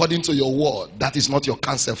 but according to your word, that is not your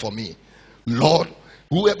counsel for me. Lord,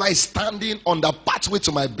 whoever is standing on the pathway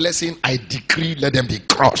to my blessing, I decree, let them be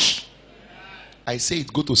crushed. I say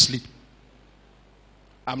it, go to sleep.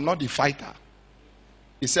 I'm not the fighter.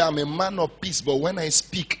 He said, I'm a man of peace, but when I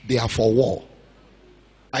speak, they are for war.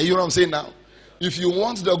 Are you hearing what I'm saying now? If you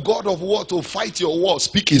want the God of war to fight your war,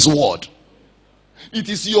 speak his word. It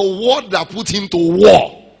is your word that put him to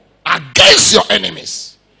war against your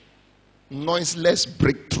enemies. Noiseless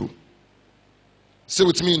breakthrough. Say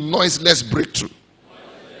with me, noiseless breakthrough.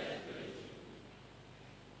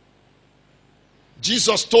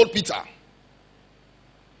 Jesus told Peter,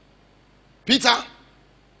 Peter,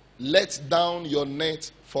 let down your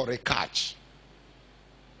net for a catch.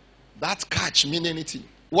 That catch mean anything.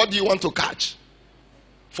 What do you want to catch?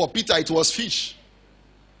 For Peter, it was fish.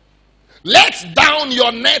 Let down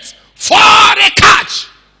your net for a catch.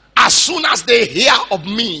 As soon as they hear of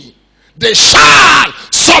me, they shall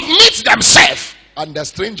submit themselves, and the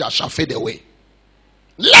stranger shall fade away.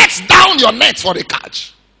 Let down your net for a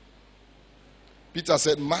catch. Peter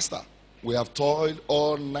said, Master, we have toiled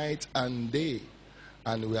all night and day,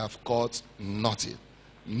 and we have caught nothing.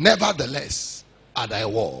 Nevertheless, at thy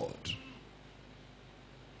word.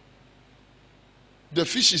 The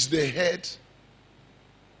fishes they heard,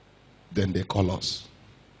 then they call us.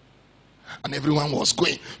 And everyone was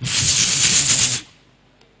going.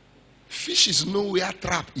 Fishes know where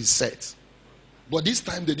trap is set. But this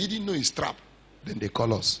time they didn't know it's trap. Then they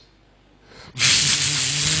call us.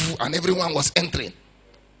 And everyone was entering.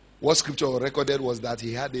 What scripture recorded was that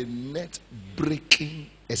he had a net breaking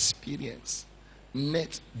experience.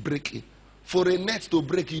 Net breaking. For a net to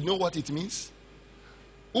break, you know what it means?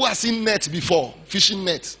 Who has seen net before? Fishing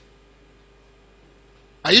net.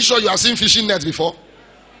 Are you sure you have seen fishing net before?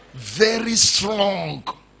 Very strong.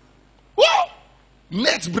 Whoa!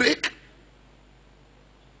 Net break.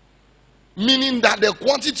 Meaning that the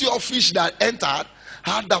quantity of fish that entered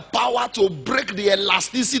had the power to break the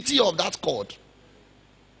elasticity of that cord.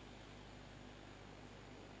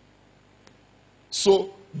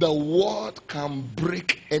 So the word can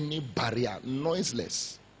break any barrier,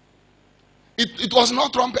 noiseless. It was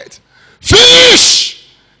not trumpet.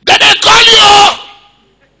 Fish! Did they call you?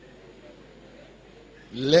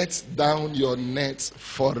 Let down your net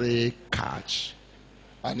for a catch.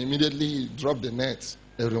 And immediately he dropped the net.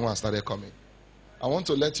 Everyone started coming. I want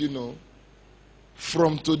to let you know,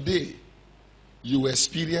 from today, your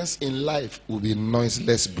experience in life will be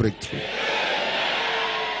noiseless breakthrough.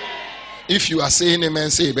 If you are saying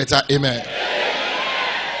amen, say better amen.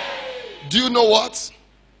 Do you know what?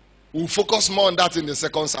 We'll focus more on that in the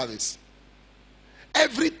second service.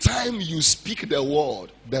 Every time you speak the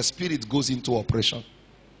word, the spirit goes into operation.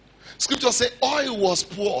 Scripture says oil was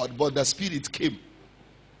poured, but the spirit came.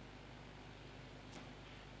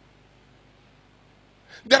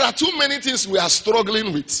 There are too many things we are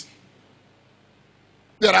struggling with.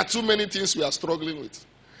 There are too many things we are struggling with.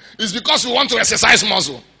 It's because we want to exercise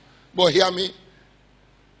muscle. But hear me.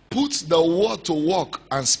 Put the word to work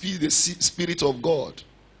and speak the Spirit of God.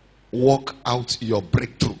 Work out your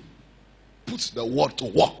breakthrough. Put the word to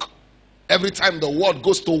work. Every time the word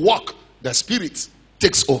goes to work, the Spirit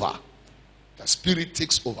takes over. The Spirit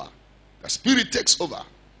takes over. The Spirit takes over.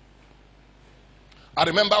 I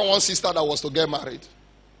remember one sister that was to get married.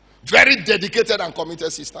 Very dedicated and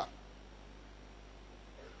committed sister.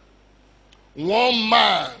 One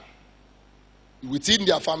man within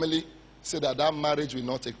their family said that marriage will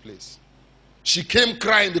not take place. She came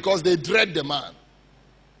crying because they dread the man.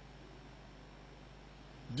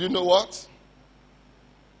 Do you know what?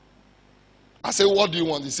 I say, what do you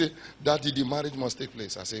want? He say, Daddy, the marriage must take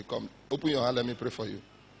place. I say, come, open your hand, let me pray for you.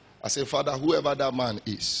 I say, Father, whoever that man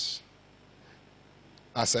is,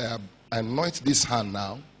 as I anoint this hand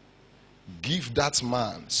now, give that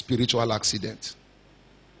man spiritual accident.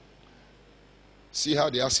 See how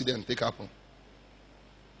the accident take happen.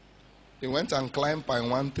 He went and climbed pine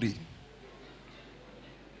one tree.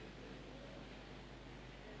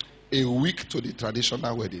 A week to the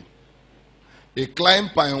traditional wedding. He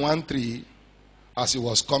climbed pine one tree. As he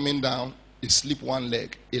was coming down, he slipped one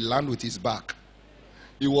leg. He landed with his back.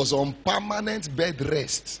 He was on permanent bed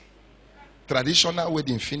rest. Traditional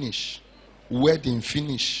wedding finish. Wedding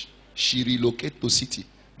finish. She relocated to city.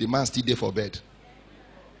 The man still there for bed.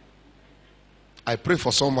 I pray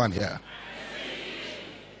for someone here.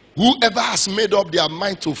 Whoever has made up their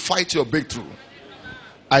mind to fight your breakthrough,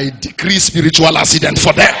 I decree spiritual accident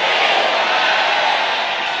for them.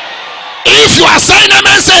 If you are saying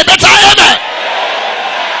amen, say better amen.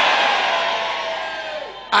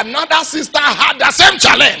 Another sister had the same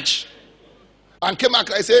challenge and came back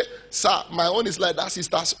and said, sir, my own is like that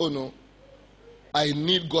sister's own. No. I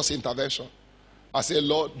need God's intervention. I say,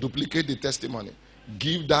 Lord, duplicate the testimony.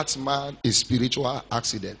 Give that man a spiritual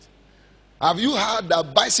accident. Have you heard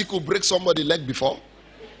that bicycle break somebody's leg before?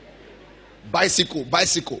 Bicycle.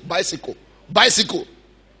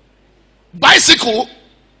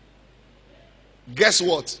 Guess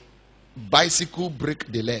what? Bicycle break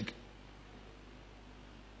the leg.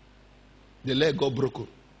 The leg got broken.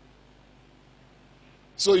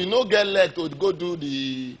 So you know, get leg to go do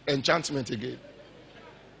the enchantment again.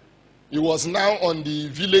 He was now on the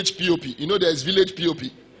village POP. You know there's village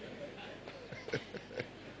POP.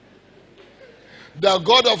 The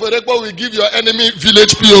God of Erekpo will give your enemy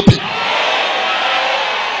village POP.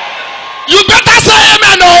 You better say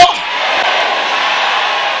amen, no?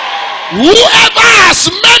 Whoever has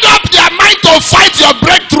made up their mind to fight your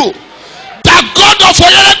breakthrough, the God of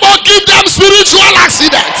Erekpo give them spiritual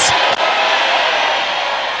accidents.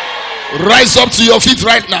 Rise up to your feet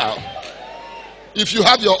right now. If you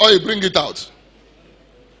have your oil, bring it out.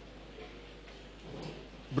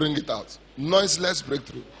 Bring it out. Noiseless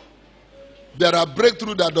breakthrough. There are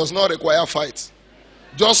breakthrough that does not require fight.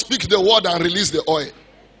 Just speak the word and release the oil.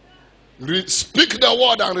 Speak the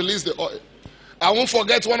word and release the oil. I won't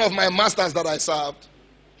forget one of my masters that I served.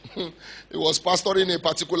 He was pastoring a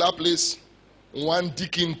particular place. One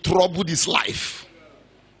deacon troubled his life.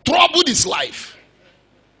 Troubled his life.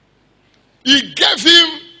 He gave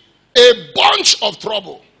him a bunch of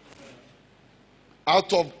trouble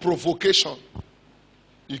out of provocation.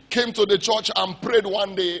 He came to the church and prayed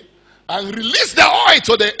one day and released the oil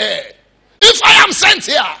to the air. If I am sent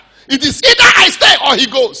here, it is either I stay or he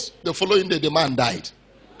goes. The following day, the man died.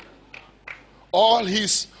 All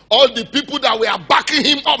the people that were backing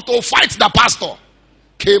him up to fight the pastor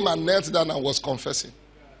came and knelt down and was confessing.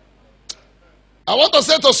 I want to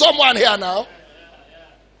say to someone here now,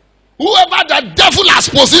 whoever the devil has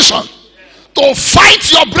positioned to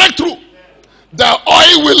fight your breakthrough, the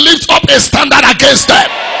oil will lift up a standard against them.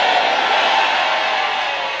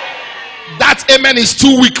 That amen is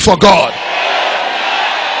too weak for God.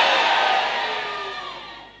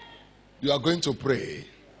 You are going to pray.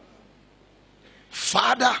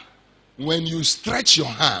 Father, when you stretch your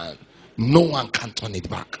hand, no one can turn it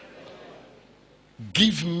back.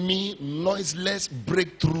 Give me noiseless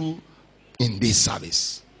breakthrough in this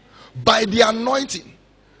service. By the anointing,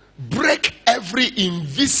 break every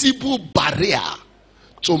invisible barrier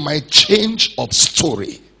to my change of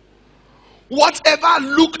story. Whatever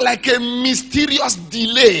look like a mysterious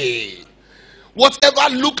delay,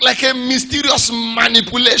 whatever look like a mysterious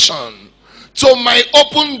manipulation to my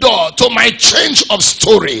open door, to my change of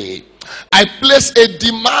story, I place a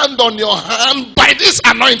demand on your hand by this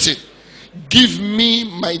anointing. Give me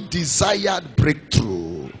my desired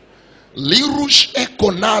breakthrough. Lirush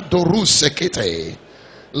ekona doru sekete.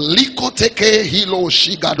 Likoteke hilo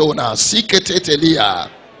shigadona sikete telia.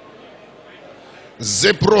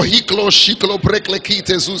 Zeprohiklo shiklo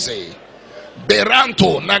breklekite zuze.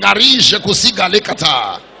 Beranto nagarije kusiga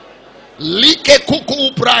lekata. Like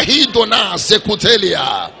kuku brahidona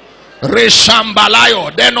sekutelia.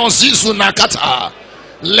 Reshambalayo denozizu nakata.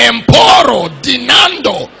 Lemporo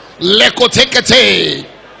dinando lekotekete.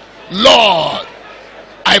 Lord,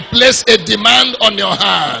 I place a demand on your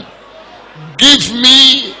hand. Give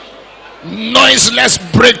me noiseless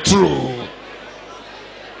breakthrough.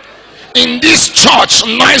 In this church,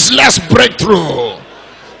 noiseless breakthrough.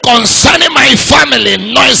 Concerning my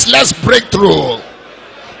family, noiseless breakthrough.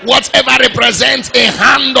 Whatever represents a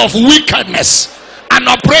hand of wickedness, an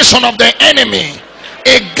operation of the enemy,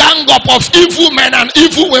 a gang up of evil men and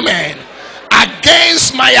evil women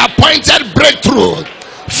against my appointed breakthrough.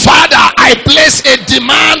 Father, I place a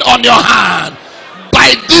demand on your hand.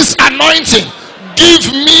 By this anointing,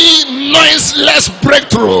 give me noiseless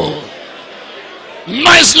breakthrough.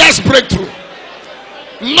 Noiseless breakthrough.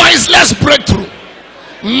 Noiseless breakthrough.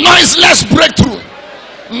 Noiseless breakthrough.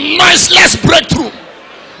 Noiseless breakthrough.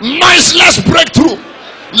 Noiseless breakthrough.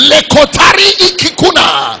 Lekotari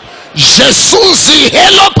ikikuna. Jesusi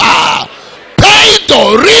helopa.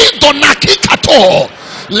 Peido rido nakikato.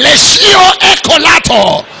 Leshio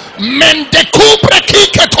ekolato. Mendekubre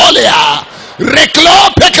kiketolia.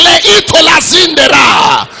 Reklo pekle itola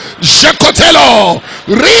zindera. Jekotelo.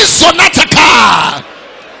 Risonataka.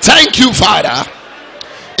 Thank you, Father.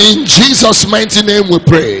 In Jesus' mighty name we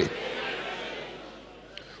pray.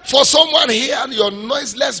 For someone here, your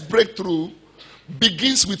noiseless breakthrough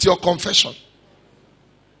begins with your confession.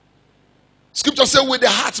 Scripture says, with the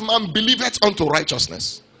heart man believeth unto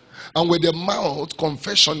righteousness, and with the mouth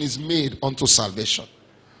confession is made unto salvation.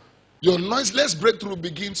 Your noiseless breakthrough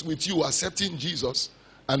begins with you accepting Jesus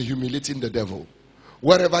and humiliating the devil.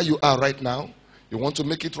 Wherever you are right now, you want to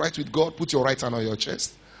make it right with God, put your right hand on your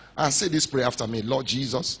chest and say this prayer after me. Lord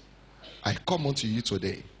Jesus, I come unto you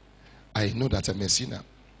today. I know that I'm a sinner.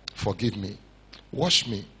 Forgive me. Wash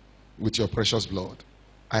me with your precious blood.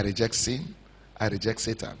 I reject sin. I reject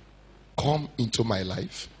Satan. Come into my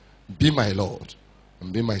life. Be my Lord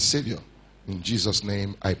and be my Savior. In Jesus'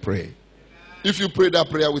 name I pray. If you pray that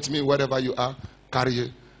prayer with me, wherever you are, carry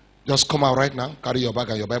it. Just come out right now. Carry your bag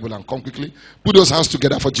and your Bible and come quickly. Put those hands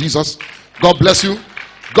together for Jesus. God bless you.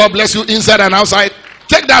 God bless you inside and outside.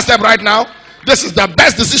 Take that step right now. This is the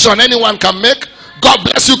best decision anyone can make. God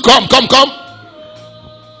bless you. Come, come, come.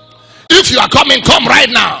 If you are coming, come right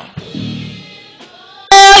now.